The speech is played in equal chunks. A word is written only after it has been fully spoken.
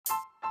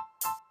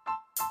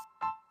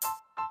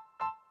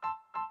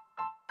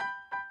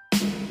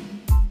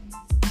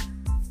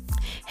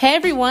Hey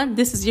everyone,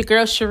 this is your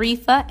girl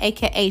Sharifa,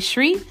 aka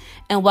Shree,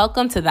 and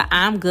welcome to the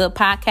I'm Good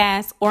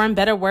podcast, or in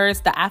better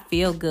words, the I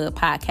Feel Good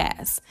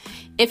podcast.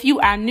 If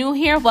you are new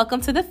here, welcome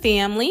to the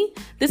family.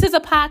 This is a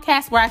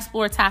podcast where I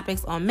explore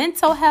topics on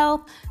mental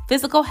health,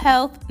 physical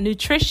health,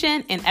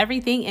 nutrition, and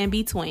everything in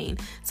between.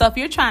 So if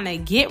you're trying to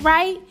get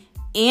right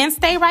and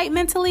stay right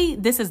mentally,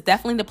 this is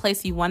definitely the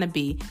place you want to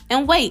be.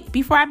 And wait,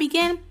 before I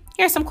begin,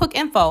 here's some quick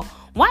info.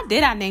 Why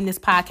did I name this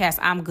podcast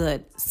I'm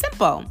Good?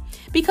 Simple.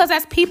 Because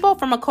as people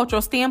from a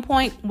cultural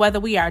standpoint, whether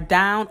we are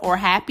down or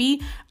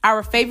happy,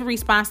 our favorite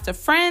response to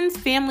friends,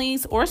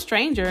 families, or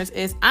strangers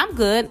is I'm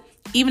good,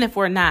 even if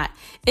we're not.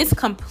 It's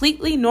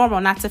completely normal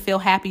not to feel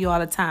happy all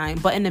the time,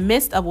 but in the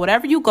midst of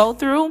whatever you go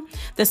through,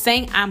 the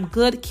saying I'm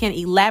good can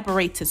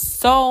elaborate to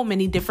so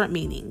many different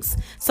meanings.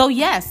 So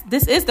yes,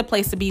 this is the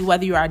place to be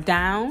whether you are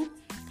down,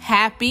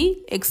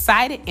 happy,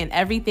 excited, and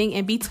everything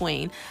in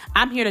between.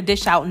 I'm here to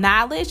dish out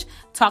knowledge,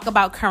 talk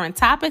about current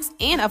topics,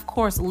 and of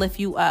course, lift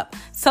you up.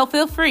 So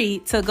feel free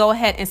to go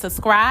ahead and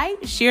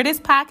subscribe, share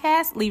this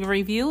podcast, leave a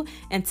review,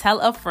 and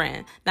tell a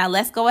friend. Now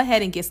let's go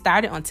ahead and get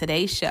started on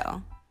today's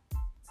show.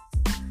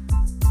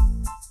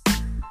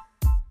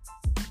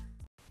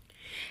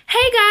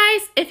 Hey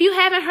guys, if you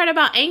haven't heard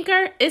about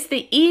Anchor, it's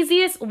the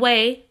easiest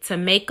way to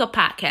make a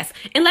podcast.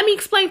 And let me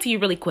explain to you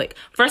really quick.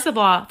 First of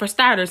all, for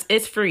starters,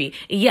 it's free.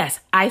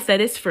 Yes, I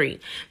said it's free.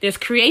 There's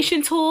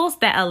creation tools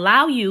that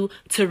allow you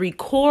to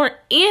record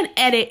and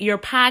edit your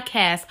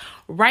podcast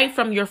right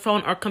from your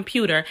phone or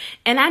computer.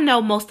 And I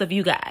know most of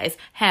you guys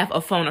have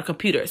a phone or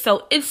computer,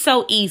 so it's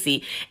so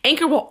easy.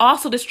 Anchor will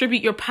also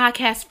distribute your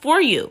podcast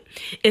for you.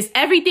 It's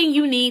everything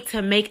you need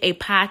to make a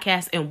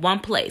podcast in one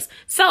place.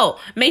 So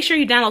make sure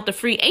you download the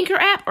free Anchor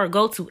app or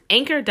go to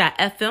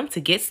anchor.fm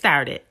to get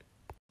started.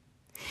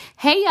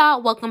 Hey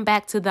y'all, welcome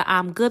back to the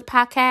I'm Good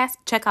podcast.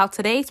 Check out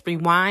today's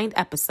rewind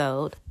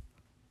episode.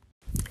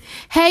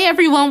 Hey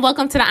everyone,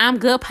 welcome to the I'm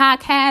Good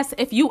podcast.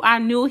 If you are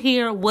new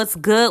here, what's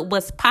good?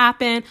 What's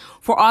popping?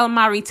 For all of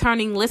my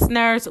returning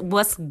listeners,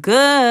 what's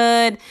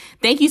good?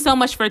 Thank you so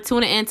much for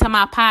tuning into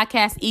my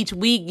podcast each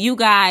week. You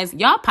guys,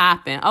 y'all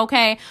popping,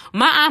 okay?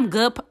 My I'm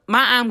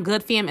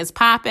Good fam is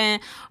popping.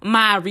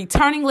 My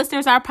returning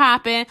listeners are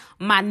popping.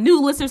 My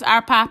new listeners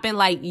are popping.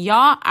 Like,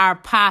 y'all are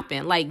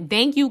popping. Like,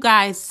 thank you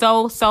guys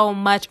so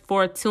much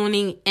for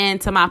tuning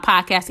into my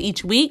podcast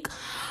each week.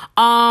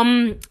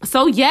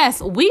 So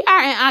yes, we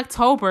are in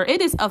October.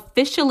 It is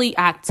officially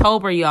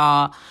October,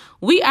 y'all.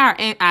 We are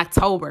in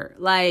October.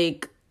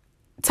 Like,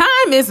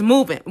 time is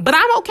moving, but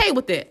I'm okay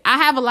with it. I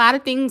have a lot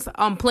of things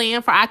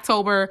planned for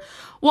October.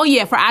 Well,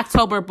 yeah, for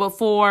October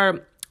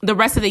before the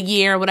rest of the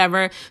year,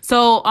 whatever.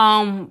 So,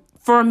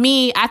 for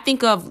me, I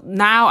think of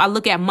now, I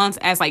look at months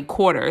as like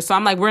quarters. So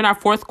I'm like, we're in our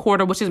fourth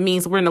quarter, which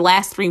means we're in the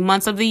last 3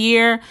 months of the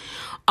year.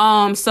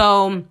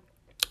 So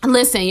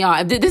listen,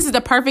 y'all, this is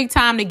the perfect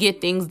time to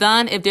get things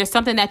done. If there's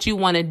something that you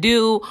want to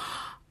do,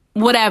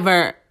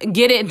 whatever,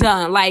 get it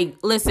done. Like,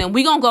 listen,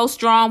 we going to go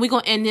strong. We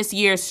going to end this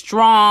year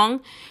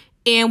strong.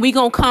 And we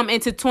going to come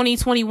into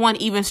 2021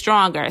 even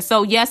stronger.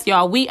 So, yes,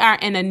 y'all, we are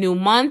in a new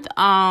month.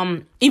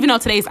 Even though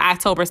today's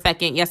October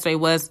 2nd, yesterday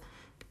was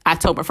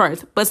October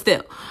 1st. But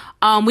still,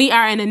 we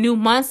are in a new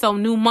month. So,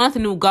 new month,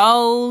 new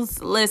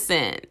goals.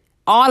 Listen,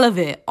 all of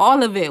it.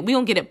 We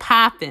going to get it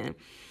popping.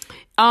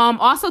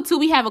 Also, too,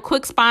 we have a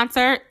quick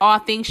sponsor, All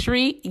Things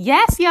Shree.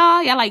 Yes,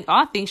 y'all. Y'all like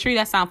All Things Shree?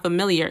 That sounds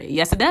familiar.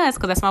 Yes, it does,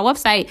 because that's my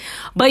website.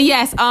 But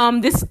yes,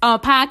 this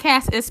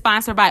podcast is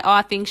sponsored by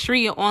All Things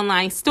Shree, an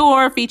online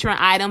store featuring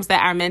items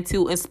that are meant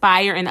to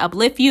inspire and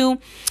uplift you.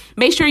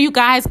 Make sure you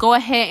guys go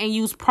ahead and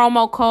use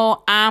promo code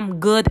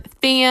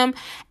I'mGoodFam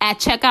at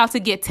checkout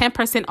to get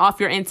 10% off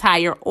your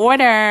entire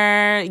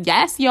order.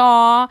 Yes,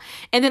 y'all.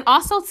 And then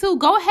also, too,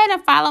 go ahead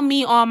and follow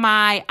me on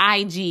my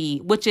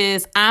IG, which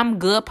is I'm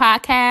Good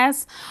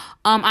Podcast.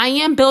 I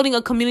am building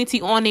a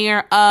community on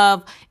there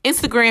of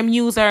Instagram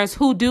users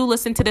who do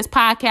listen to this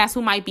podcast,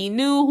 who might be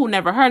new, who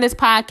never heard this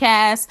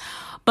podcast.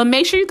 But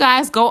make sure you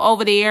guys go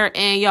over there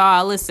and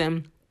y'all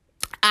listen.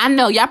 I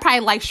know y'all probably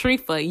like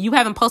Sharifa. You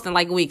haven't posted in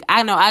like a week.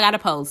 I know I got to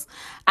post.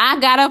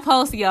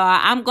 Y'all.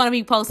 I'm going to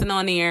be posting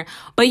on there.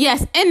 But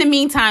yes, in the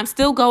meantime,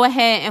 still go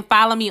ahead and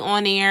follow me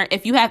on there.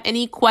 If you have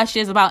any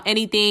questions about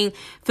anything,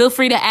 feel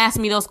free to ask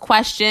me those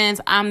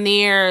questions. I'm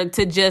there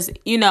to just,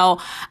 I feel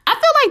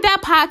like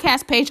that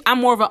podcast page,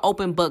 I'm more of an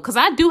open book because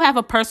I do have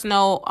a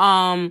personal,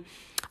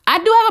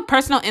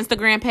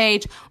 Instagram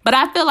page, but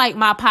I feel like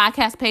my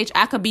podcast page,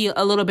 I could be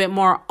a little bit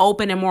more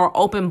open and more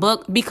open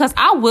book because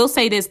I will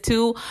say this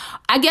too.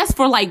 I guess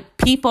for like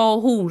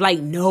people who like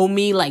know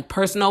me, like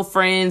personal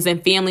friends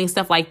and family and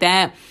stuff like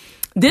that,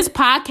 this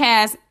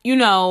podcast,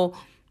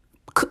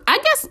 I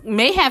guess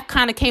may have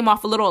kind of came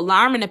off a little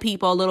alarming to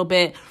people a little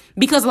bit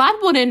because a lot of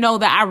people didn't know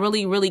that I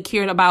really, really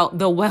cared about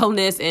the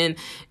wellness and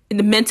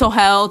the mental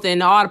health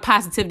and all the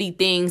positivity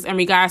things in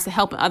regards to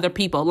helping other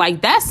people.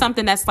 Like, that's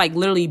something that's like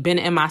literally been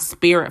in my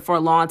spirit for a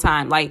long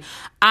time. Like,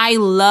 I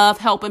love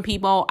helping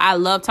people. I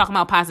love talking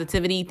about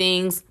positivity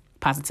things.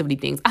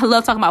 I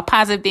love talking about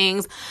positive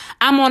things.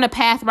 I'm on a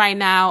path right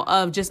now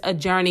of just a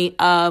journey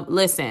of,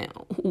 listen,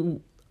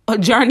 a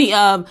journey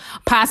of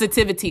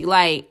positivity.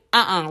 Like,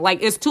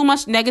 like it's too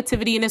much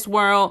negativity in this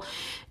world.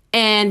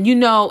 And,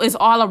 it's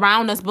all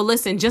around us. But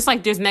listen, just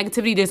like there's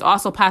negativity, there's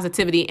also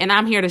positivity. And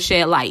I'm here to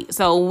shed light.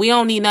 So we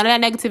don't need none of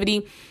that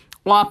negativity.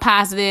 All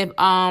positive.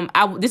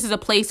 This is a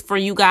place for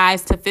you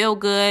guys to feel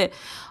good,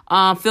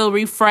 feel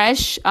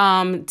refreshed,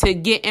 to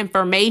get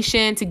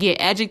information, to get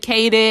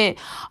educated,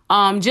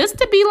 just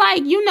to be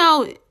like,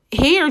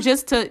 here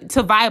just to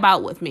vibe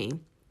out with me.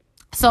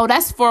 So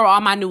that's for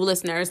all my new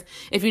listeners.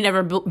 If you've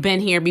never been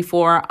here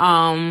before,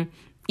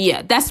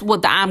 that's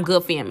what the I'm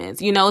Good fam is.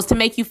 It's to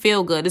make you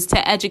feel good. It's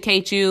to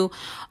educate you.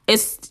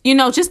 It's,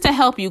 just to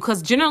help you.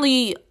 Because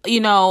generally,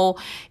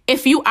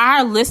 if you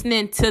are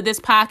listening to this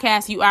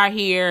podcast, you are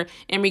here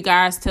in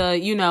regards to,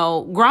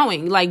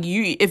 growing. Like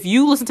if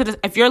you're listening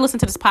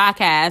to this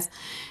podcast,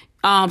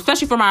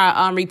 especially for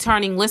my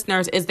returning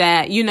listeners, is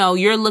that,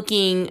 you're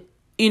looking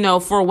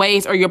for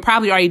ways, or you're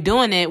probably already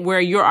doing it,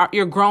 where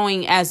you're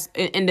growing as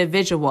an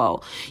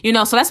individual,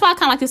 so that's why I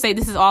kind of like to say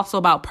this is also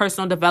about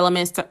personal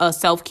development,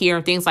 self-care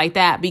and things like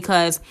that,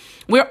 because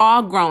we're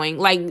all growing.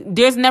 Like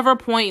there's never a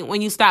point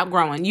when you stop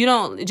growing. You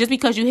don't, just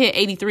because you hit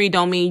 83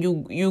 don't mean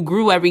you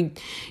grew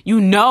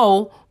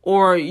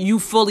or you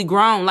fully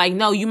grown. Like,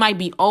 no, you might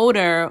be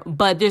older,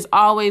 but there's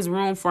always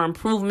room for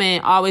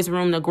improvement, always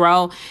room to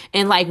grow.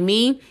 And like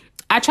me,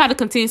 I try to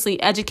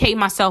continuously educate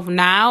myself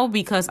now,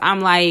 because I'm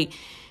like,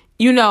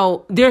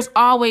 there's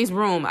always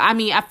room. I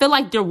mean, I feel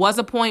like there was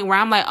a point where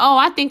I'm like, oh,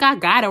 I think I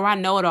got it, or I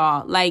know it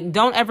all. Like,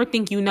 don't ever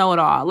think you know it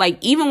all. Like,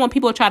 even when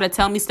people try to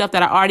tell me stuff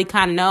that I already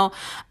kind of know,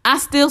 I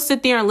still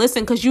sit there and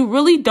listen, because you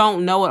really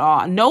don't know it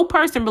all. No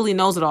person really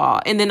knows it all.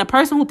 And then the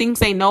person who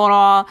thinks they know it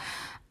all,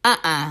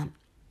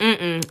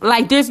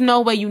 like, there's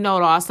no way you know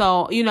it all.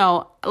 So,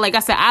 like I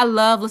said, I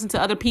love listening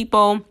to other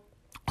people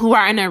who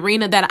are in the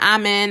arena that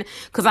I'm in,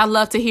 because I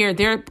love to hear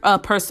their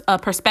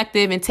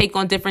perspective and take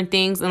on different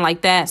things and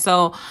like that.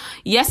 So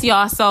yes,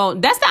 y'all. So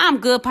that's the I'm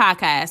Good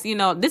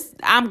podcast. This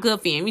I'm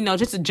Good fam,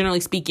 just generally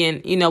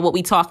speaking, what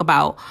we talk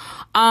about.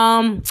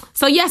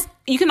 So yes,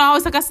 you can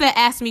always, like I said,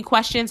 ask me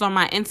questions on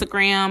my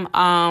Instagram.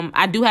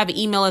 I do have an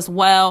email as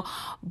well,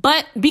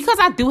 but because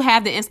I do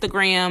have the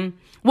Instagram,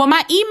 well,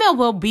 my email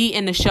will be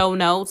in the show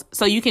notes,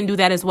 so you can do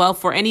that as well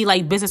for any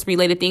like business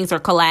related things or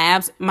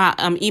collabs. My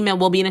email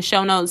will be in the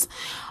show notes.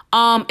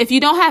 If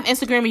you don't have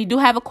Instagram and you do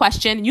have a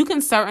question, you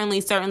can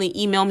certainly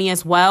email me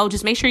as well.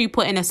 Just make sure you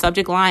put in the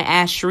subject line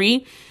Ask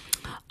Shree.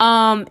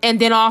 And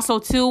then also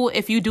too,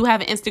 if you do have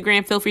an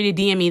Instagram, feel free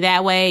to DM me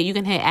that way. You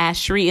can hit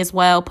Ask Shree as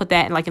well. Put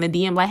that in a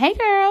DM, like, hey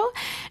girl,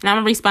 and I'm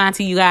gonna respond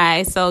to you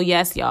guys. So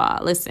yes,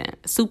 y'all, listen,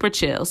 super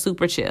chill.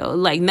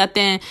 Like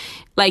nothing,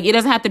 like it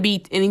doesn't have to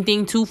be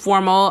anything too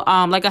formal.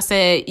 Like I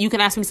said, you can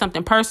ask me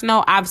something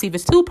personal. Obviously, if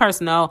it's too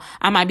personal,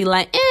 I might be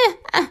like,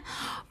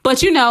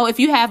 But, if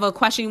you have a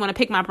question, you want to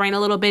pick my brain a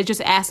little bit,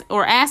 just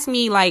ask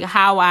me like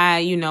how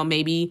I,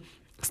 maybe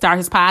start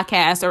his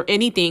podcast or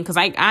anything. Because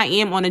I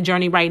am on a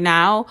journey right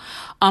now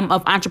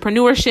of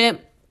entrepreneurship.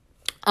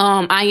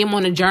 I am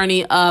on a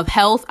journey of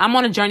health. I'm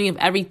on a journey of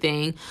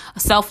everything,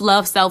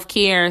 self-love,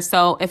 self-care.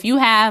 So if you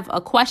have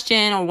a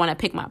question or want to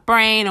pick my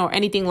brain or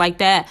anything like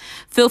that,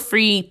 feel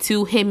free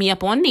to hit me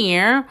up on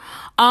there.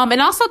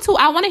 And also too,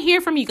 I want to hear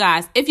from you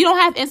guys. If you don't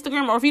have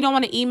Instagram, or if you don't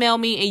want to email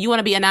me and you want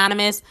to be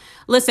anonymous,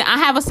 listen, I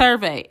have a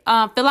survey.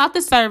 Fill out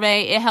the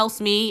survey. It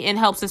helps me and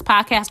helps this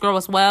podcast grow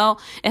as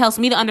well. It helps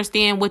me to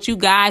understand what you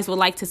guys would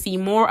like to see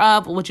more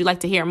of, what you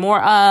like to hear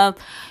more of.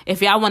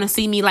 If y'all want to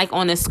see me like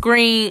on the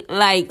screen,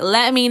 like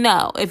let me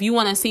know. If you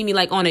want to see me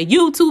like on a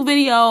YouTube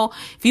video,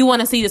 if you want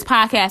to see this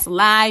podcast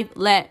live,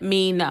 let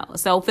me know.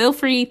 So feel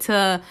free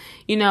to,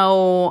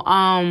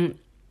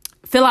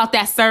 fill out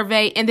that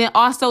survey. And then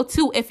also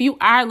too, if you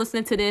are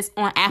listening to this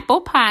on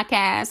Apple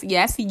Podcasts,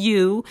 yes,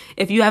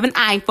 if you have an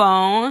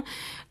iPhone,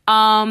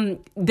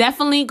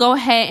 definitely go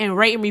ahead and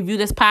rate and review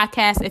this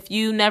podcast. If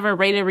you never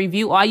rate a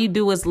review, all you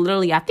do is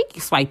literally, I think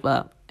you swipe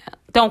up.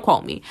 Don't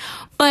quote me.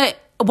 But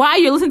while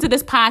you're listening to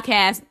this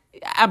podcast,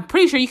 I'm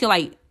pretty sure you can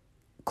like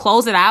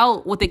close it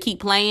out with the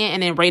keep playing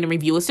and then rate and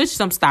review. It's just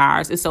some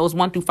stars. So it's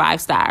 1 through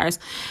 5 stars.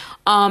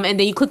 And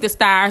then you click the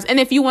stars. And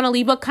if you want to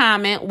leave a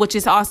comment, which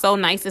is also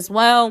nice as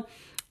well,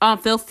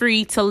 feel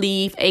free to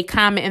leave a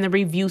comment in the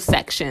review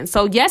section.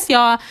 So yes,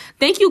 y'all,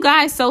 thank you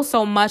guys so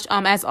much.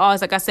 As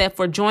always, like I said,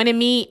 for joining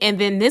me. And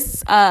then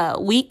this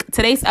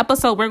today's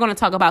episode, we're going to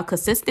talk about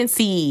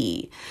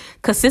consistency.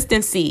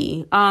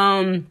 Consistency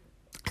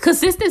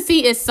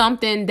is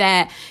something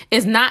that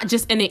is not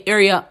just in the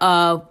area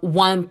of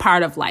one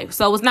part of life.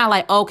 So it's not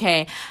like,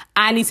 okay,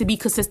 I need to be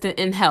consistent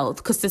in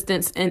health.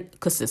 Consistence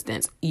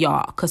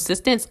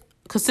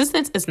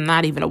is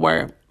not even a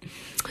word.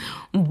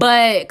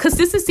 But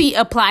consistency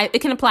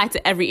it can apply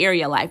to every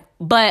area of life.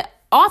 But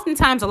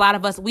oftentimes a lot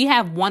of us, we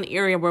have one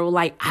area where we're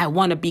like, I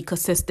want to be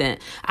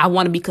consistent. I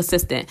want to be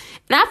consistent.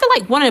 And I feel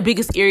like one of the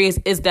biggest areas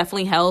is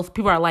definitely health.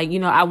 People are like,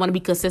 I want to be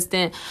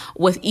consistent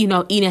with,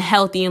 eating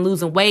healthy and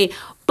losing weight.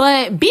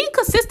 But being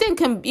consistent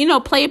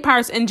can, play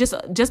parts in just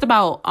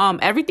about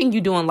everything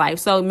you do in life.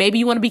 So maybe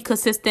you want to be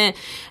consistent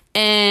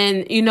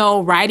and,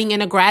 writing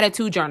in a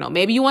gratitude journal.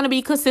 Maybe you want to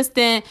be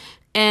consistent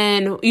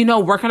and,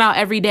 working out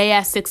every day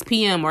at 6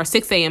 p.m. or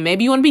 6 a.m.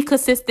 Maybe you want to be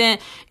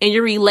consistent in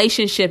your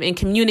relationship and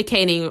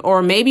communicating,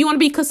 or maybe you want to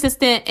be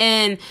consistent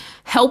in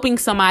helping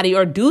somebody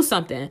or do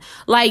something.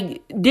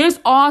 Like,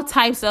 there's all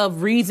types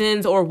of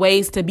reasons or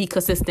ways to be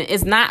consistent.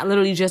 It's not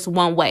literally just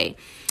one way.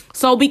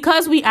 So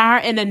because we are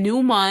in a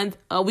new month,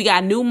 we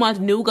got new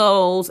month, new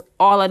goals,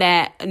 all of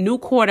that, new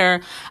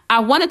quarter, I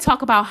want to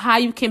talk about how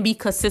you can be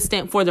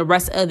consistent for the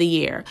rest of the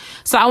year.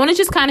 So I want to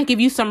just kind of give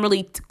you some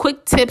really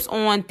quick tips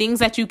on things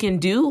that you can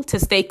do to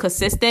stay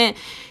consistent.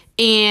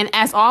 And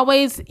as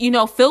always,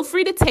 feel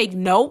free to take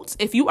notes.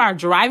 If you are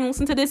driving,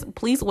 listen to this,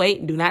 please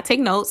wait, do not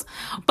take notes.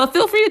 But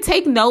feel free to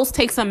take notes,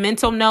 take some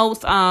mental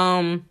notes,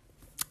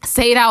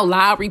 say it out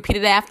loud, repeat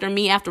it after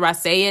me after I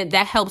say it.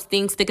 That helps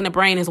things stick in the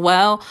brain as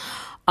well.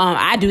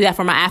 I do that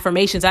for my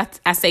affirmations.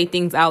 I say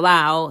things out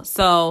loud.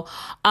 So,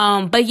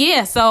 but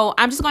yeah, so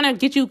I'm just going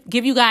to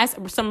give you guys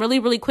some really,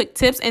 really quick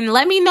tips, and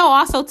let me know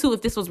also too,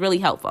 if this was really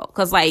helpful.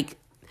 'Cause like,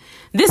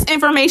 this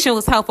information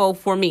was helpful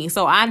for me.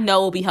 So I know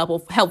it'll be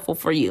helpful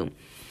for you.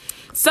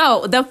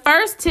 So the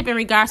first tip in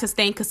regards to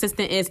staying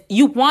consistent is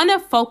you want to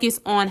focus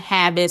on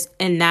habits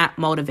and not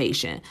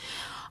motivation.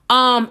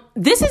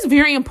 This is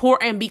very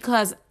important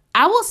because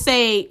I will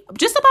say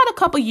just about a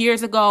couple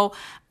years ago,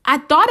 I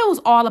thought it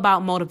was all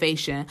about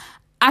motivation.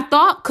 I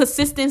thought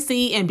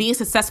consistency and being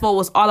successful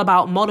was all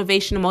about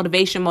motivation,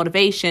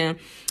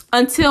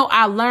 until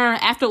I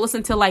learned after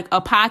listening to like a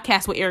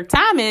podcast with Eric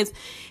Thomas.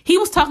 He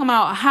was talking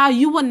about how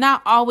you will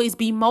not always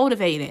be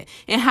motivated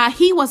and how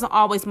he wasn't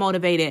always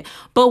motivated.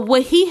 But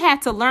what he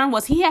had to learn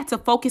was he had to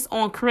focus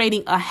on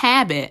creating a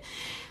habit.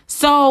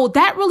 So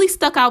that really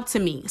stuck out to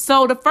me.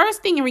 So the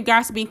first thing in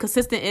regards to being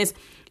consistent is,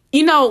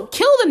 kill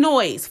the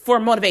noise for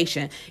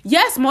motivation.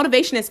 Yes,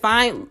 motivation is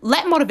fine.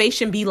 Let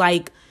motivation be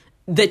like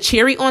the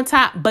cherry on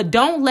top, but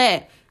don't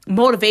let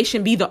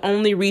motivation be the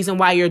only reason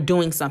why you're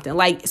doing something.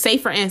 Like, say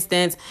for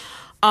instance,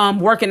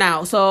 working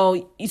out.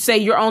 So you say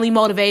you're only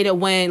motivated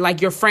when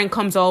like your friend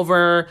comes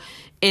over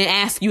and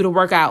asks you to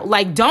work out.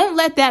 Like, don't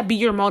let that be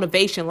your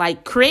motivation.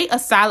 Like, create a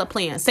solid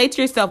plan. Say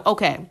to yourself,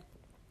 okay,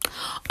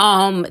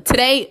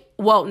 today,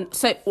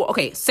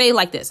 say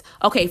like this.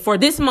 Okay, for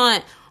this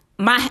month,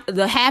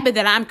 the habit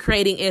that I'm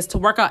creating is to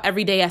work out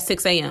every day at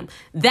 6 a.m.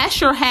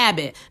 That's your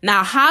habit.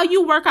 Now, how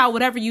you work out,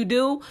 whatever you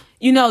do,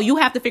 you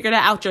have to figure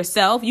that out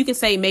yourself. You can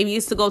say maybe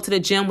it's to go to the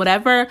gym,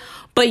 whatever,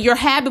 but your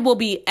habit will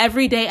be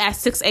every day at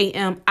 6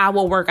 a.m. I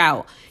will work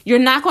out. You're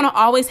not going to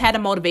always have the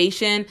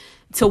motivation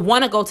to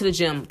want to go to the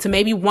gym, to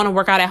maybe want to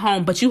work out at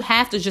home, but you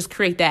have to just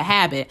create that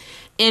habit.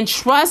 And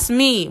trust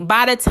me,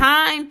 by the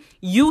time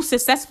you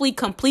successfully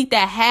complete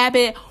that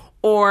habit,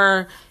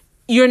 or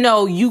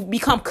you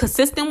become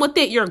consistent with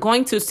it, you're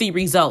going to see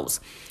results.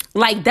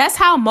 Like, that's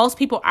how most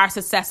people are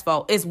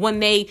successful, is when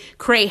they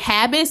create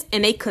habits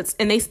and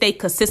they stay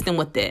consistent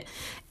with it.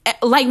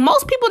 Like,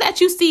 most people that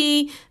you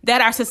see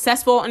that are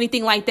successful or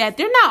anything like that,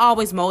 they're not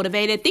always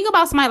motivated. Think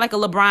about somebody like a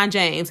LeBron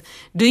James.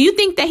 Do you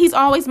think that he's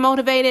always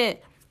motivated?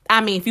 I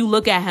mean, if you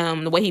look at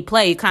him, the way he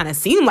played, kind of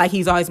seemed like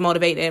he's always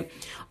motivated.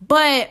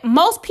 But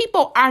most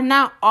people are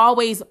not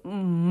always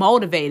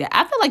motivated.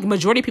 I feel like the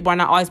majority of people are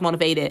not always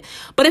motivated.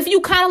 But if you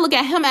kind of look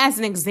at him as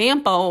an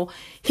example,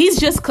 he's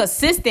just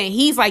consistent.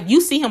 He's like, you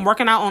see him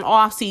working out on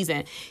off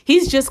season.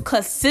 He's just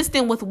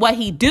consistent with what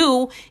he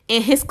do,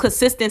 and his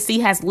consistency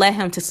has led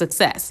him to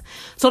success.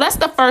 So that's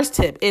the first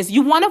tip, is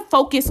you want to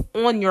focus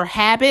on your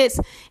habits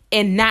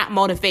and not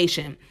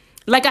motivation.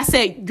 Like I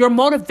said, your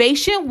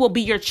motivation will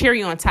be your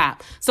cherry on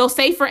top. So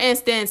say, for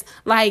instance,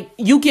 like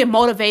you get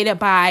motivated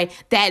by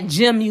that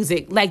gym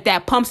music, like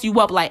that pumps you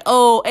up, like,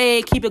 oh,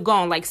 hey, keep it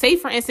going. Like, say,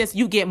 for instance,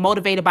 you get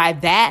motivated by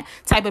that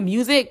type of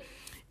music.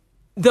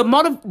 The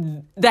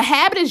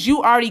habit is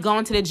you already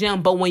going to the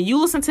gym. But when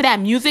you listen to that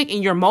music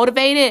and you're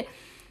motivated,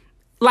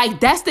 like,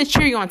 that's the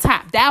cherry on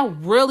top. That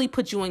really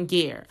puts you in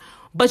gear.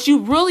 But you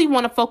really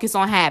want to focus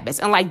on habits.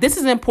 And like, this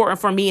is important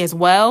for me as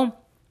well,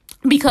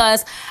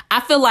 because I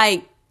feel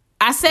like,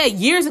 I said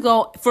years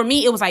ago, for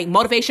me, it was like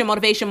motivation.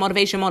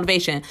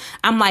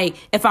 I'm like,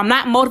 if I'm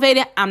not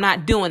motivated, I'm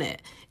not doing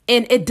it.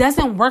 And it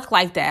doesn't work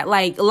like that.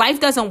 Like, life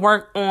doesn't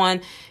work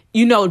on,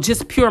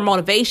 just pure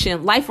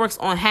motivation. Life works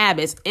on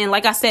habits. And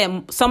like I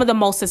said, some of the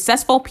most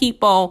successful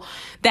people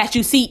that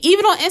you see,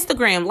 even on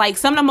Instagram, like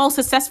some of the most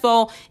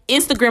successful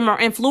Instagram or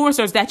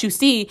influencers that you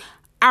see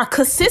are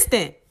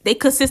consistent. They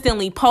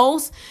consistently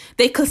post.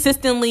 They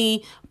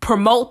consistently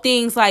promote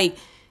things. Like,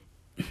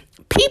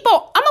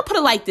 people, I'm going to put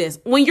it like this.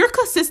 When you're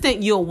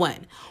consistent, you'll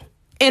win.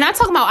 And I'm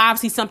talking about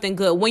obviously something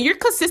good. When you're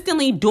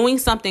consistently doing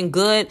something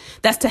good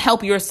that's to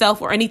help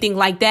yourself or anything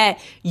like that,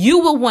 you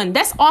will win.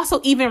 That's also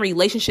even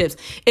relationships.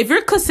 If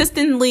you're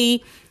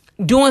consistently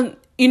doing,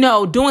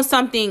 doing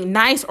something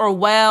nice or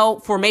well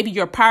for maybe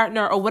your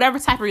partner or whatever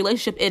type of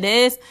relationship it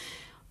is,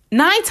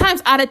 9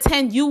 times out of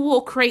 10, you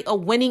will create a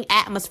winning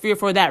atmosphere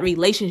for that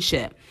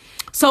relationship.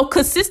 So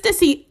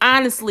consistency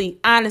honestly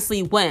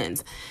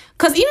wins.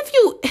 Because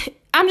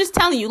I'm just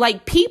telling you,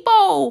 like,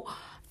 people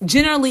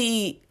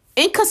generally,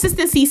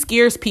 inconsistency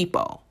scares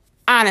people.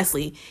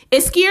 Honestly,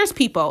 it scares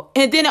people.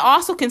 And then it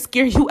also can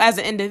scare you as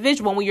an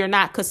individual when you're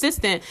not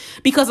consistent,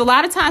 because a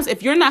lot of times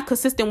if you're not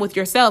consistent with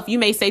yourself, you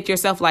may say to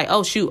yourself like,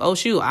 oh shoot, I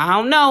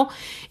don't know.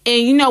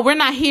 And, we're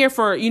not here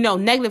for,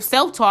 negative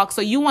self-talk.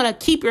 So you want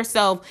to keep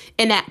yourself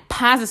in that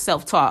positive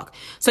self-talk.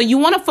 So you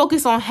want to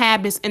focus on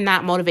habits and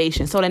not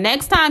motivation. So the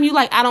next time you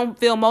I don't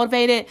feel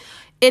motivated,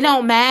 it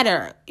don't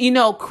matter.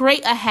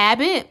 Create a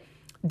habit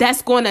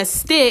that's going to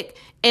stick,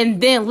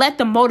 and then let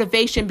the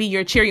motivation be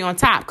your cherry on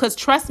top. Because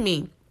trust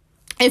me,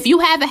 if you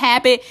have a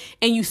habit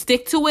and you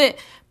stick to it,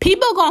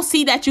 people are going to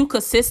see that you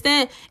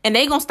consistent, and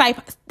they're going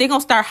to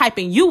start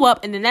hyping you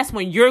up. And then that's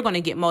when you're going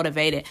to get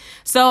motivated.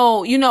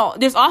 So,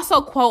 there's also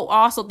a quote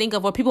I also think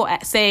of where people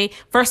say,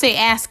 first they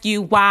ask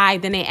you why,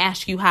 then they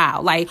ask you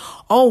how. Like,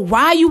 oh,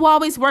 why are you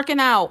always working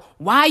out?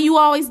 Why are you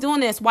always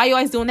doing this? Why are you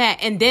always doing that?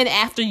 And then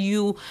after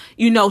you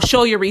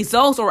show your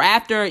results, or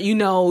after,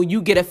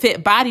 you get a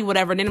fit body,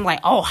 whatever, then I'm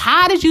like, oh,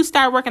 how did you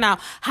start working out?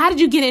 How did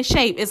you get in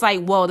shape? It's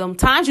like, well, them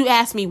times you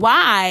asked me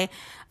why,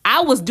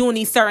 I was doing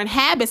these certain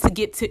habits to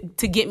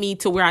get me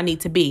to where I need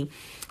to be.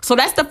 So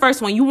that's the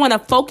first one. You want to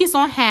focus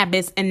on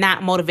habits and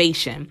not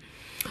motivation.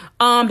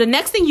 The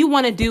next thing you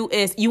want to do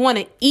is you want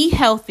to eat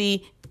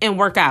healthy and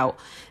work out.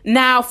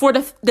 Now, for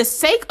the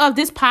sake of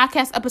this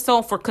podcast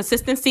episode, for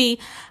consistency,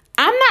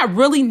 I'm not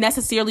really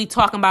necessarily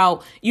talking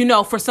about,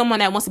 for someone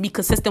that wants to be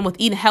consistent with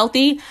eating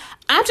healthy.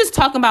 I'm just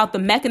talking about the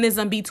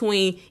mechanism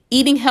between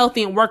eating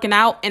healthy and working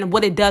out and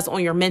what it does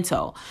on your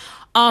mental.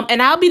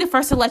 And I'll be the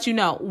first to let you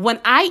know, when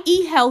I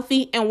eat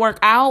healthy and work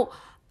out,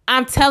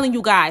 I'm telling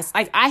you guys,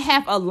 I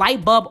have a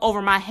light bulb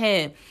over my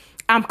head.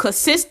 I'm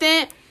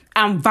consistent.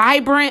 I'm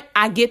vibrant.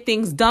 I get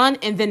things done.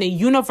 And then the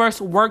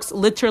universe works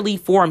literally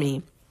for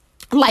me.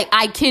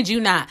 I kid you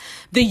not.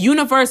 The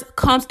universe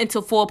comes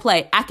into full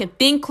play. I can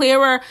think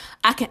clearer.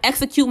 I can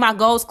execute my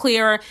goals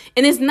clearer.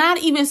 And it's not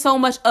even so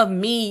much of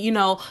me,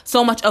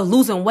 so much of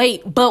losing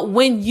weight. But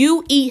when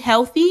you eat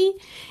healthy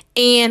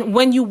and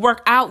when you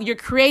work out, you're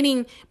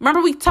creating, remember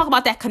we talk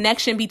about that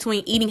connection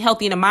between eating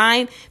healthy and the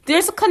mind?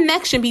 There's a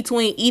connection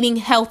between eating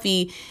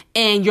healthy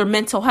and your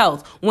mental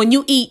health. When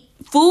you eat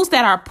foods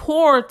that are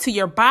poor to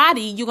your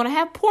body, you're going to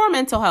have poor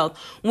mental health.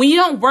 When you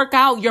don't work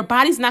out, your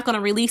body's not going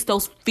to release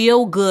those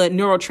feel-good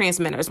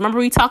neurotransmitters. Remember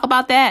we talk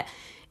about that?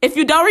 If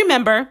you don't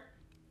remember,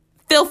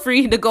 feel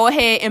free to go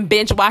ahead and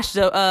binge watch.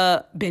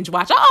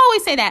 I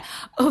always say that.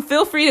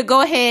 Feel free to go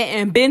ahead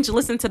and binge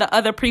listen to the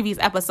other previous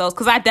episodes,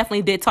 because I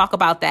definitely did talk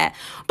about that.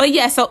 But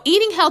yeah, so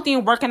eating healthy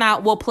and working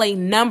out will play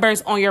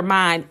numbers on your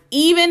mind.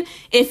 Even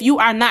if you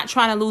are not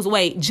trying to lose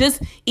weight,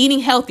 just eating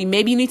healthy.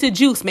 Maybe you need to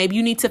juice. Maybe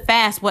you need to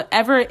fast.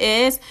 Whatever it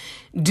is,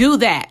 do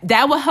that.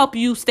 That will help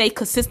you stay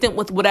consistent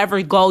with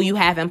whatever goal you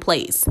have in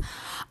place.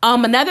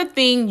 Another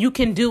thing you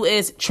can do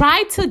is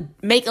try to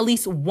make at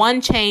least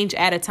one change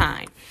at a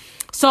time.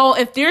 So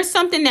if there's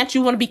something that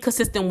you want to be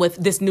consistent with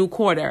this new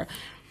quarter,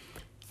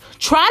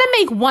 try to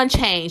make one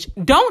change.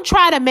 Don't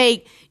try to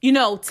make,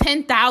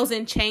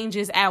 10,000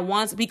 changes at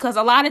once, because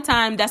a lot of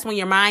time that's when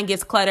your mind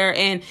gets cluttered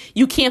and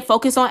you can't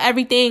focus on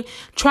everything.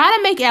 Try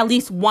to make at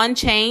least one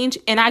change,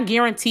 and I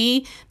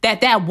guarantee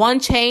that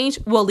one change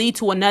will lead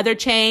to another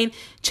change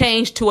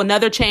to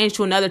another change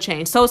to another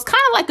change. So it's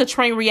kind of like a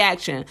train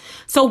reaction.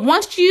 So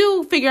once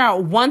you figure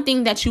out one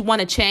thing that you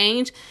want to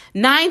change,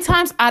 9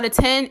 times out of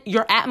 10,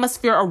 your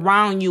atmosphere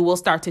around you will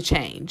start to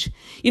change.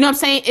 You know what I'm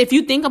saying? If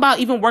you think about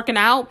even working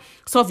out,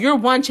 so if your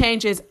one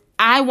change is,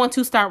 I want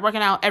to start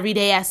working out every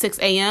day at 6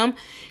 a.m.,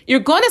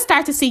 you're going to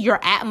start to see your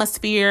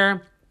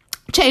atmosphere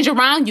change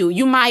around you.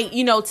 You might,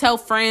 tell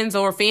friends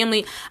or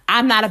family,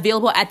 I'm not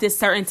available at this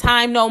certain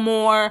time no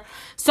more.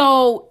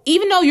 So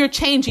even though you're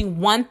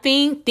changing one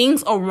thing,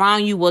 things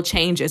around you will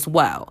change as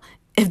well,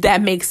 if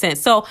that makes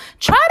sense. So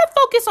try to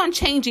focus on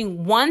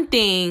changing one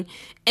thing.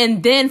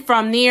 And then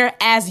from there,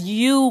 as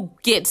you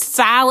get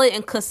solid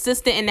and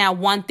consistent in that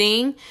one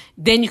thing,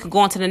 then you can go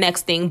on to the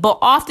next thing. But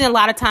often, a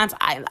lot of times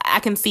I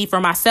can see for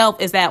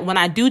myself is that when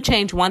I do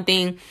change one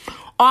thing,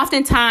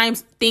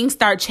 oftentimes things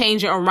start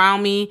changing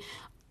around me.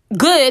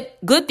 Good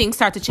things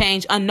start to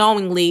change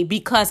unknowingly,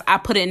 because I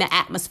put it in the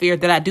atmosphere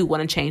that I do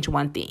want to change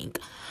one thing.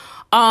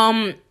 Also,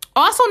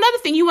 another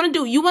thing you want to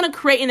do, you want to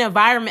create an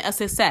environment of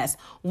success.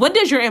 What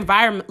does your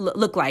environment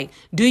look like?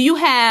 Do you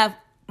have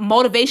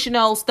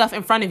motivational stuff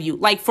in front of you?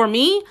 Like for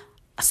me,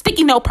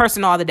 sticky note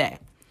person all the day.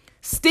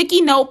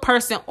 Sticky note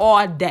person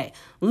all day.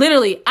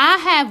 Literally, I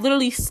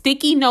have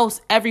sticky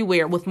notes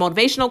everywhere with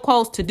motivational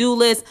quotes, to-do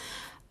lists.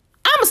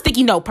 I'm a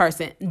sticky note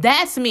person.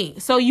 That's me.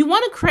 So you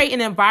want to create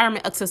an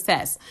environment of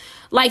success.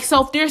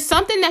 So if there's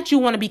something that you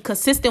want to be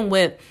consistent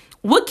with,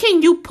 what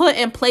can you put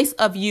in place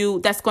of you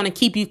that's going to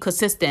keep you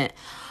consistent?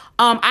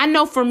 I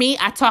know for me,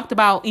 I talked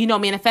about,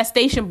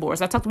 manifestation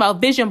boards. I talked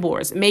about vision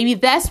boards. Maybe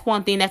that's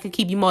one thing that could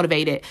keep you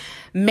motivated.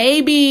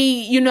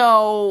 Maybe,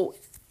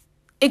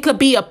 it could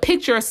be a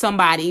picture of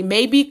somebody.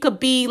 Maybe it could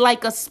be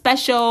like a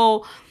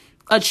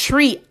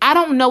treat. I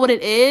don't know what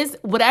it is.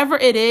 Whatever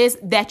it is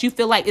that you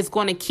feel like is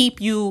going to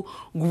keep you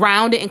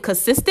grounded and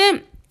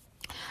consistent,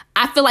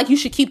 I feel like you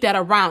should keep that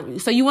around you.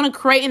 So you want to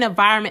create an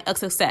environment of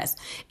success.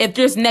 If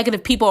there's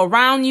negative people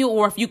around you,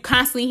 or if you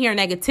constantly hear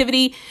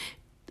negativity,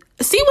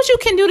 see what you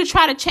can do to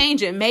try to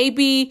change it.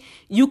 Maybe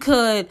you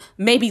could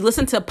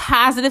listen to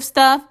positive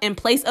stuff in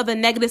place of the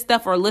negative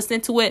stuff, or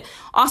listen to it.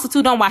 Also,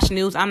 too, don't watch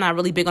news. I'm not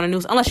really big on the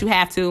news unless you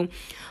have to.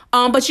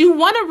 But you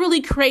want to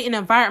really create an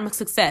environment of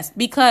success,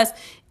 because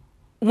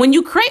when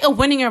you create a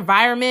winning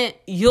environment,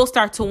 you'll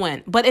start to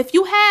win. But if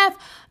you have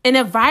an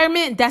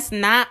environment that's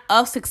not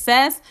of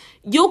success,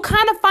 you'll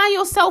kind of find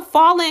yourself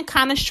falling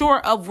kind of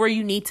short of where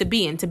you need to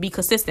be and to be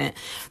consistent.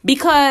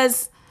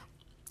 Because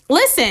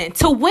listen,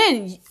 to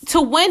win,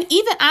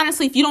 even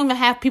honestly, if you don't even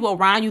have people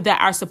around you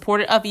that are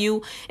supportive of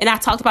you, and I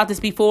talked about this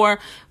before,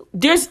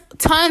 there's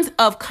tons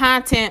of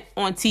content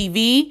on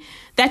TV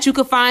that you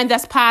could find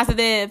that's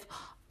positive.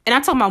 And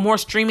I'm talking about more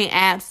streaming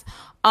apps.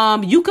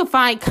 You can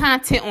find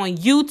content on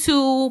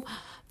YouTube.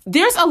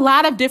 There's a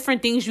lot of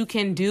different things you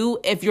can do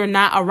if you're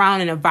not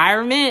around an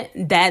environment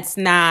that's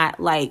not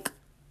like,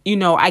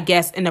 I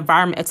guess an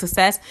environment of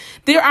success.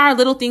 There are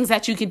little things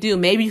that you can do.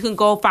 Maybe you can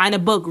go find a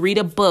book, read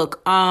a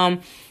book.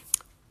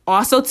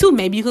 Also, too,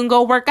 maybe you can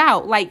go work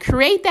out. Like,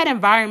 create that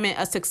environment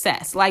of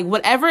success. Like,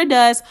 whatever it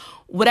is,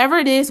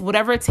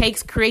 whatever it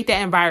takes, create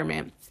that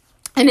environment.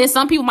 And then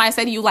some people might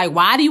say to you, like,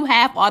 why do you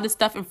have all this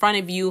stuff in front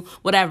of you?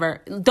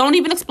 Whatever. Don't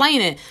even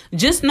explain it.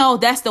 Just know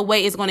that's the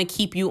way it's going to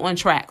keep you on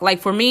track. Like,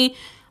 for me,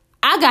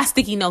 I got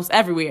sticky notes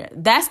everywhere.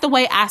 That's the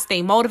way I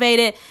stay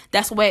motivated.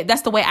 That's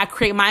the way I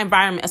create my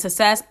environment of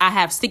success. I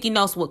have sticky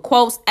notes with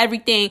quotes,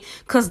 everything,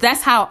 because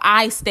that's how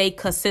I stay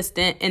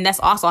consistent. And that's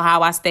also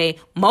how I stay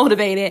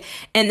motivated.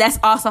 And that's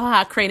also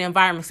how I create an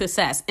environment of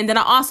success. And then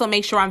I also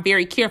make sure I'm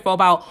very careful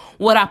about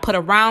what I put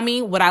around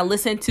me, what I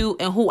listen to,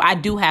 and who I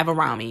do have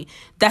around me.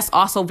 That's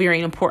also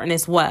very important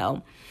as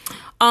well.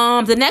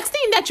 The next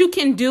thing that you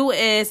can do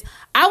is,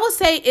 I would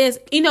say is,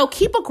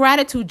 keep a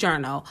gratitude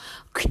journal.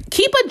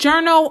 Keep a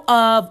journal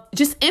of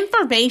just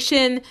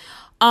information,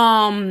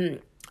 of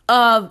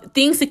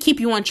things to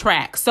keep you on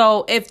track.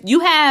 So if you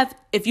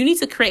need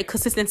to create a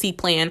consistency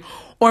plan,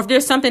 or if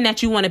there's something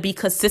that you want to be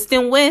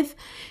consistent with,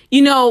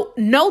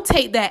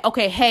 notate that,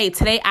 okay, hey,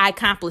 today I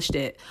accomplished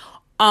it.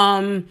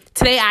 But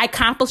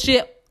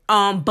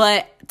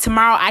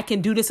tomorrow I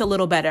can do this a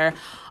little better.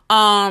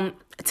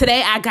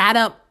 Today I got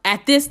up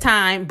at this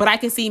time, but I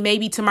can see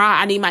maybe tomorrow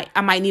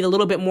I might need a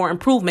little bit more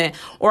improvement.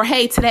 Or,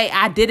 hey, today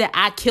I did it.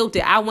 I killed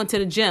it. I went to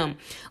the gym.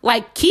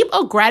 Like, keep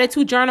a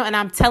gratitude journal. And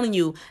I'm telling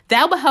you,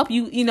 that will help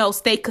you,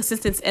 stay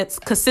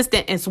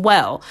consistent as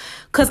well.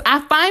 Because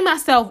I find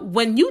myself,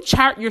 when you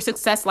chart your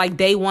success, like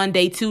day 1,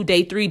 day 2,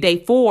 day 3,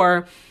 day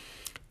 4,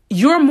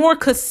 you're more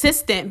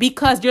consistent,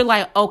 because you're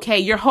like, okay,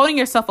 you're holding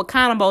yourself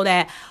accountable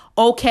that,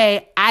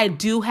 okay, I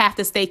do have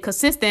to stay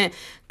consistent,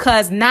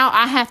 because now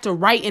I have to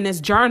write in this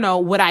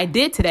journal what I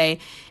did today.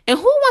 And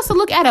who wants to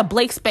look at a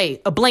blank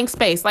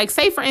space? Like,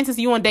 say, for instance,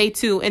 you on day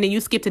 2 and then you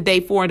skip to day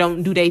 4 and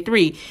don't do day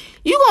 3.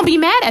 You're going to be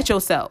mad at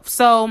yourself.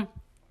 So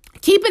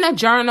keeping a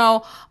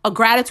journal, a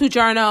gratitude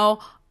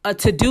journal, a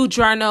to-do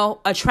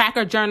journal, a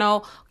tracker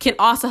journal can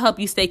also help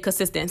you stay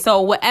consistent.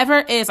 So whatever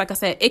it is, like I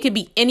said, it could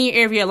be any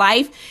area of your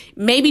life.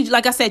 Maybe,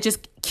 like I said,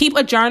 just keep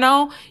a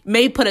journal,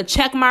 maybe put a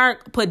check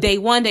mark, put day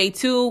 1, day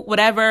 2,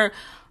 whatever.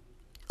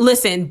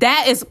 Listen,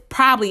 that is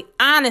probably,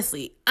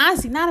 honestly,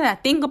 now that I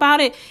think about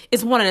it,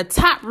 is one of the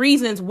top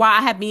reasons why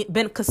I have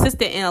been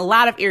consistent in a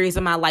lot of areas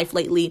of my life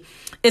lately,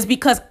 is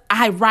because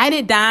I write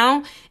it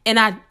down and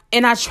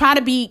I try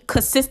to be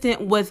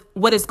consistent with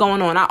what is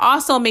going on. I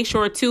also make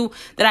sure, too,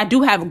 that I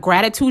do have a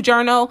gratitude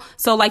journal.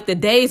 So, like, the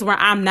days where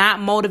I'm not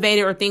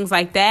motivated or things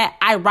like that,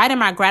 I write in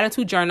my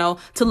gratitude journal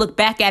to look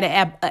back at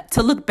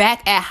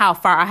how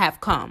far I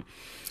have come.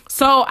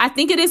 So I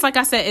think it is, like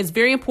I said, it's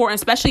very important,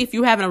 especially if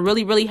you're having a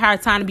really, really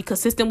hard time to be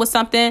consistent with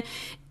something,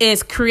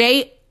 is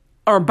create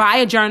or buy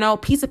a journal,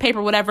 piece of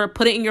paper, whatever,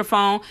 put it in your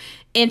phone,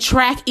 and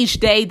track each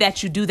day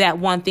that you do that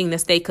one thing to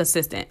stay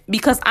consistent.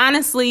 Because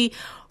honestly,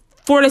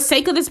 for the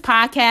sake of this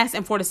podcast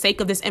and for the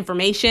sake of this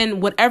information,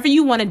 whatever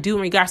you want to do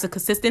in regards to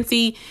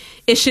consistency,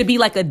 it should be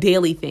like a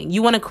daily thing.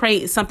 You want to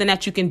create something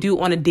that you can do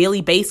on a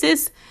daily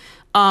basis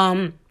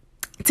to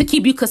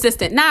keep you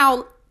consistent.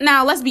 Now,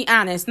 let's be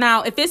honest.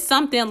 Now, if it's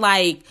something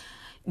like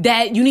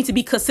that you need to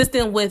be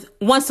consistent with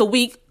once a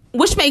week,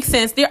 which makes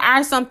sense. There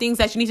are some things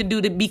that you need to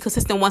do to be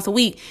consistent once a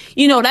week.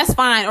 That's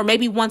fine. Or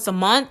maybe once a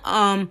month.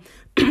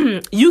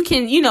 You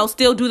can,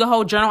 still do the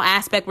whole journal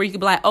aspect where you can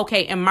be like,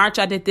 okay, in March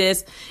I did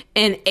this,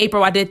 in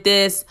April I did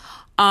this,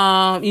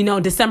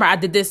 December I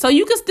did this. So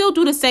you can still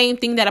do the same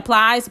thing that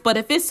applies. But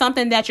if it's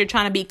something that you're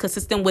trying to be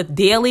consistent with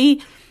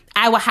daily,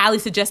 I would highly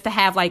suggest to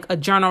have like a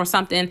journal or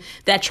something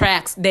that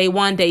tracks day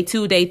 1, day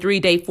 2, day 3,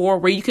 day 4,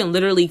 where you can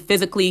literally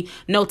physically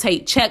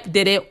notate, check,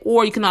 did it.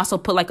 Or you can also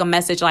put like a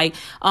message like,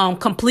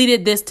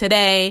 completed this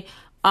today.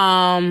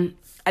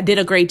 I did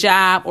a great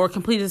job, or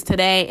completed this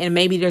today, and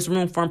maybe there's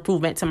room for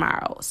improvement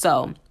tomorrow.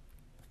 So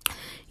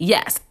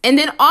yes. And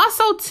then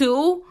also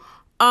too,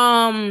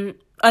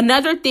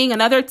 another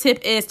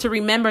tip is to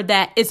remember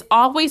that it's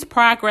always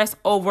progress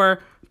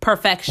over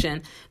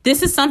perfection.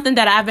 This is something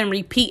that I've been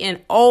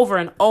repeating over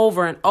and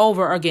over and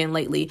over again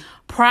lately.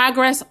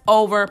 Progress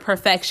over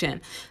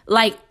perfection.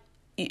 Like,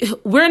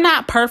 we're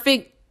not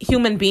perfect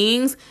human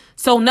beings,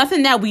 so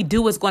nothing that we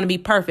do is going to be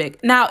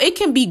perfect. Now, it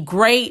can be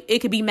great, it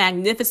can be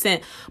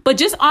magnificent, but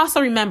just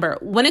also remember,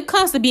 when it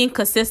comes to being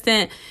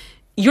consistent,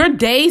 all your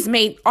days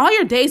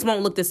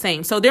won't look the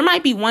same. So there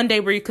might be one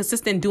day where you're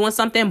consistent doing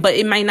something, but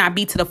it might not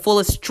be to the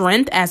fullest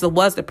strength as it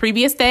was the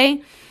previous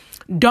day.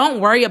 Don't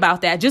worry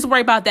about that. Just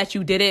worry about that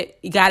you did it.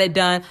 You got it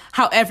done.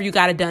 However you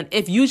got it done.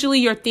 If usually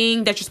your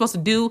thing that you're supposed to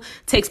do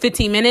takes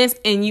 15 minutes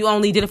and you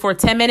only did it for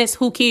 10 minutes,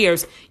 who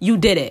cares? You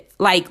did it.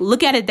 Like,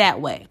 look at it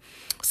that way.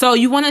 So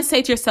you want to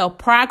say to yourself,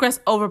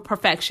 progress over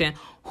perfection.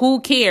 Who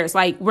cares?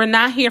 Like, we're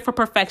not here for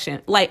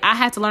perfection. Like, I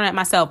had to learn that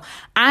myself.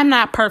 I'm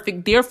not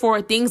perfect.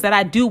 Therefore, things that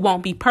I do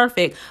won't be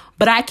perfect,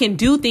 but I can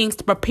do things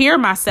to prepare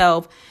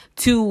myself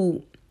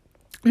to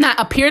not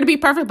appear to be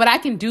perfect, but I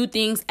can do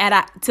things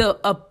I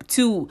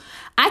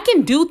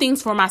can do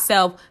things for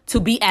myself to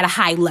be at a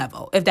high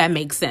level, if that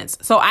makes sense.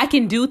 So I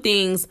can do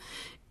things,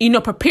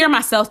 prepare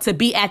myself to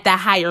be at that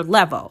higher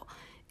level.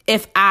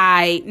 If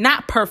I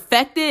not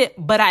perfect it,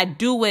 but I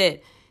do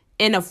it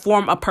in a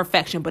form of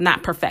perfection, but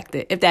not perfect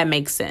it, if that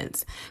makes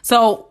sense.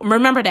 So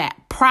remember that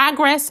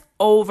progress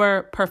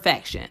over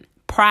perfection,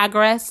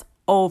 progress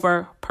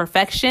over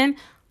perfection,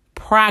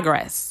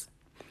 progress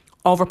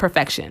over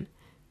perfection.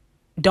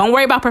 Don't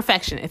worry about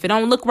perfection. If it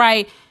don't look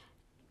right,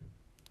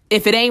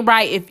 if it ain't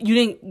right, if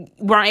you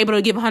weren't able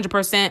to give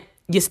 100%,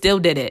 you still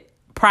did it.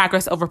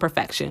 Progress over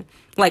perfection.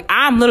 Like,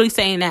 I'm literally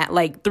saying that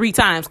like 3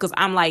 times because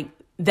I'm like,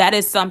 that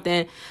is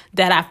something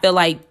that I feel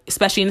like,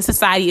 especially in the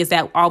society, is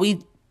that all we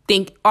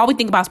think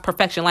about is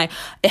perfection. Like,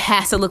 it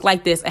has to look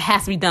like this. It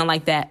has to be done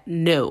like that.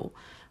 No.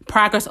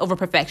 Progress over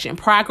perfection.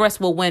 Progress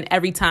will win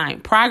every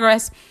time.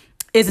 Progress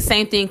is the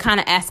same thing kind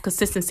of as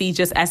consistency,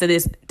 just as it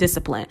is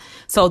discipline.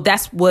 So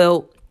that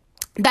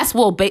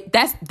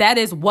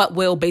is what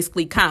will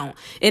basically count.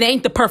 It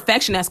ain't the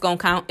perfection that's going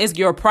to count. It's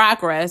your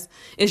progress,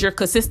 it's your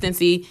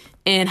consistency,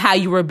 and how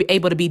you were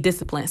able to be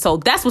disciplined. So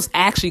that's what's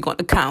actually going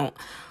to count.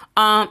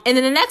 And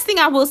then the next thing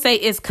I will say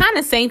is kind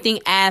of same thing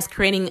as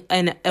creating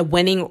a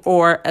winning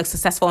or a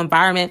successful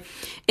environment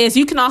is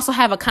you can also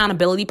have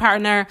accountability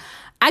partner.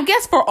 I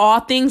guess for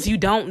all things, you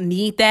don't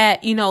need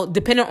that,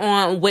 depending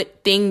on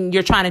what thing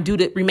you're trying to do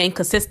to remain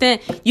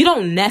consistent. You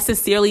don't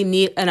necessarily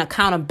need an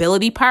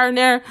accountability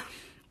partner.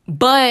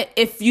 But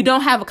if you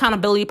don't have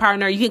accountability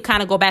partner, you can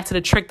kind of go back to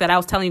the trick that I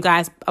was telling you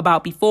guys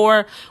about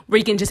before, where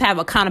you can just have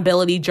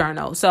accountability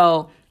journal.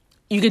 So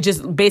you could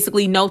just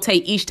basically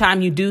notate each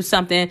time you do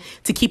something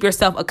to keep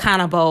yourself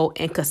accountable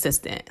and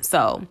consistent.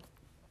 So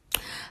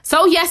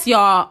yes,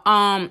 y'all,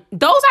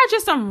 those are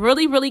just some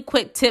really, really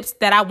quick tips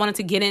that I wanted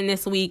to get in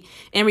this week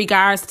in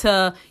regards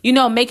to,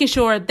 making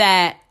sure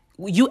that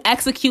you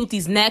execute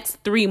these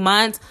next 3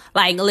 months.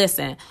 Like,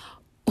 listen,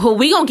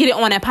 we gonna get it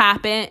on and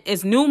popping.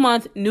 It's new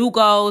month, new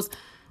goals.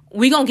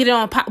 We gonna get it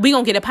on. We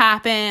gonna get it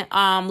popping.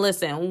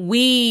 Listen,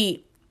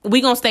 we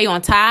gonna stay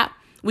on top.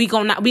 We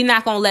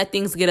not gonna let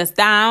things get us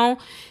down.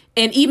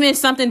 And even if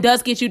something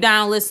does get you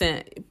down,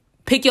 listen,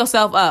 pick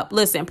yourself up.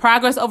 Listen,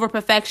 progress over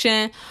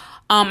perfection.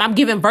 I'm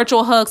giving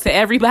virtual hugs to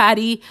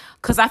everybody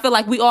because I feel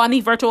like we all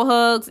need virtual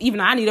hugs. Even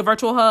I need a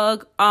virtual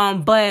hug.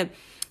 But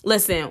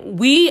listen,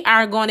 we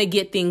are going to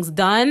get things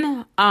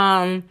done.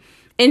 And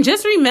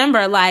just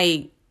remember,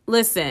 like,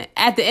 listen,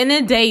 at the end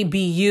of the day, be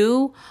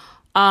you.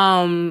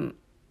 And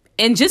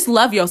just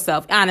love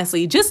yourself,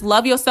 honestly. Just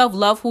love yourself,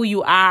 love who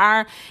you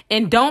are,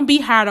 and don't be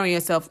hard on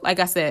yourself. Like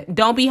I said,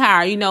 don't be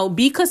hard.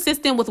 Be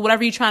consistent with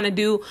whatever you're trying to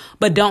do,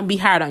 but don't be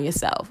hard on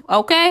yourself,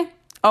 okay?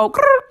 Oh,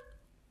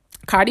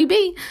 Cardi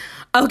B.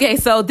 Okay,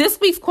 so this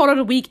week's quote of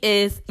the week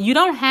is, you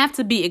don't have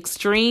to be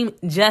extreme,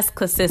 just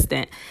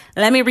consistent.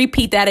 Let me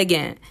repeat that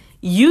again.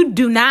 You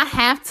do not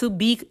have to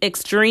be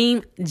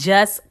extreme,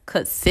 just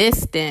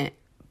consistent.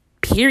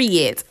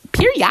 Period.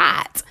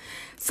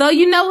 So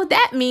you know what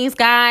that means,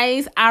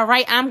 guys. All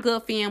right, I'm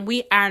good, fam.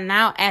 We are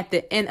now at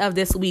the end of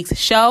this week's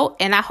show,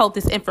 and I hope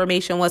this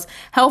information was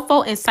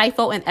helpful,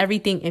 insightful, and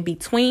everything in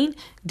between.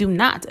 Do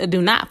not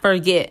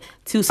forget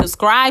to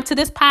subscribe to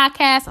this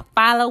podcast,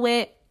 follow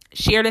it,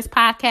 share this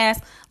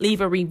podcast,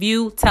 leave a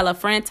review, tell a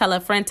friend,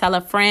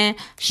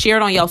 share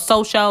it on your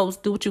socials,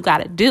 do what you got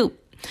to do.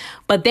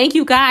 But thank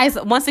you guys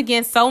once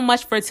again so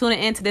much for tuning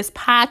into this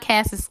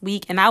podcast this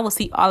week, and I will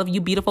see all of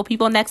you beautiful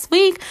people next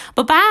week.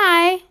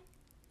 Bye-bye.